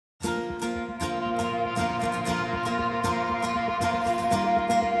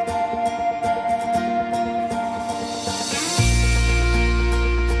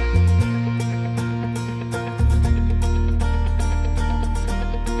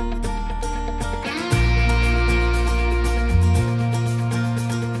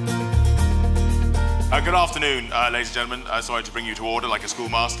Good afternoon, ladies and gentlemen. Sorry to bring you to order like a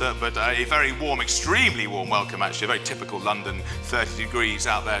schoolmaster, but a very warm, extremely warm welcome, actually. A very typical London 30 degrees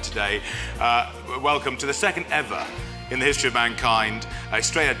out there today. Welcome to the second ever in the history of mankind,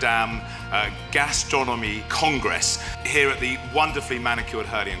 Estrella Damm Gastronomy Congress here at the wonderfully manicured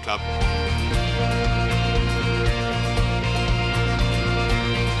Hurley Club.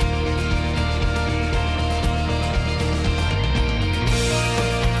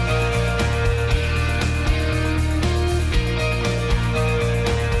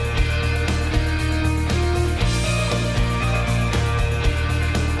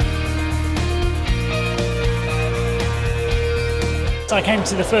 I came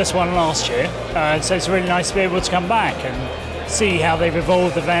to the first one last year, so it's really nice to be able to come back and see how they've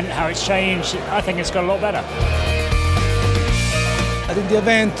evolved the event, how it's changed. I think it's got a lot better. I think the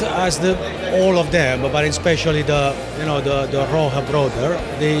event has all of them, but especially the Roca brother.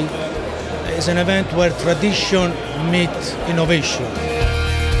 It's an event where tradition meets innovation.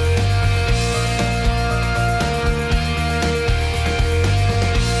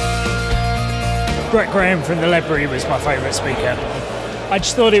 Graham from the Ledbury was my favourite speaker. I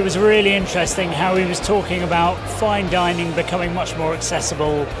just thought it was really interesting how he was talking about fine dining becoming much more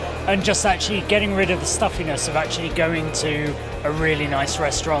accessible and just actually getting rid of the stuffiness of actually going to a really nice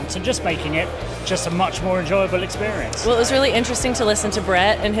restaurant and just making it just a much more enjoyable experience. Well, it was really interesting to listen to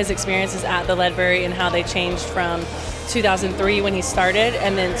Brett and his experiences at the Ledbury and how they changed from 2003 when he started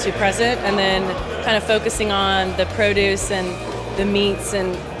and then to present, and then kind of focusing on the produce and the meats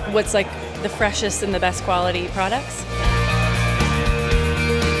and what's like the freshest and the best quality products.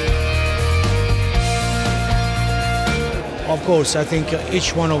 Of course, I think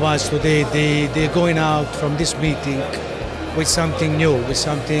each one of us today, they're going out from this meeting with something new, with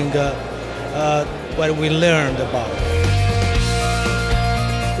something where we learned about.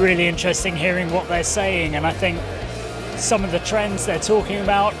 Really interesting hearing what they're saying, and I think some of the trends they're talking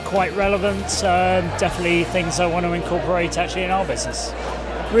about, quite relevant, definitely things I want to incorporate actually in our business.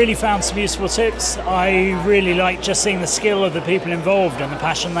 Really found some useful tips. I really like just seeing the skill of the people involved and the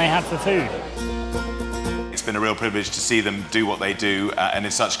passion they had for food. It's been a real privilege to see them do what they do and in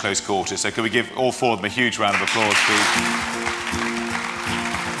such close quarters. So could we give all four of them a huge round of applause, please?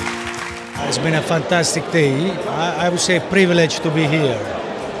 It's been a fantastic day. I would say a privilege to be here.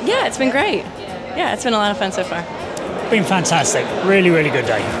 Yeah, it's been great. Yeah, it's been a lot of fun so far. Been fantastic. Really, really good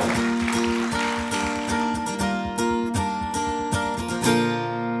day.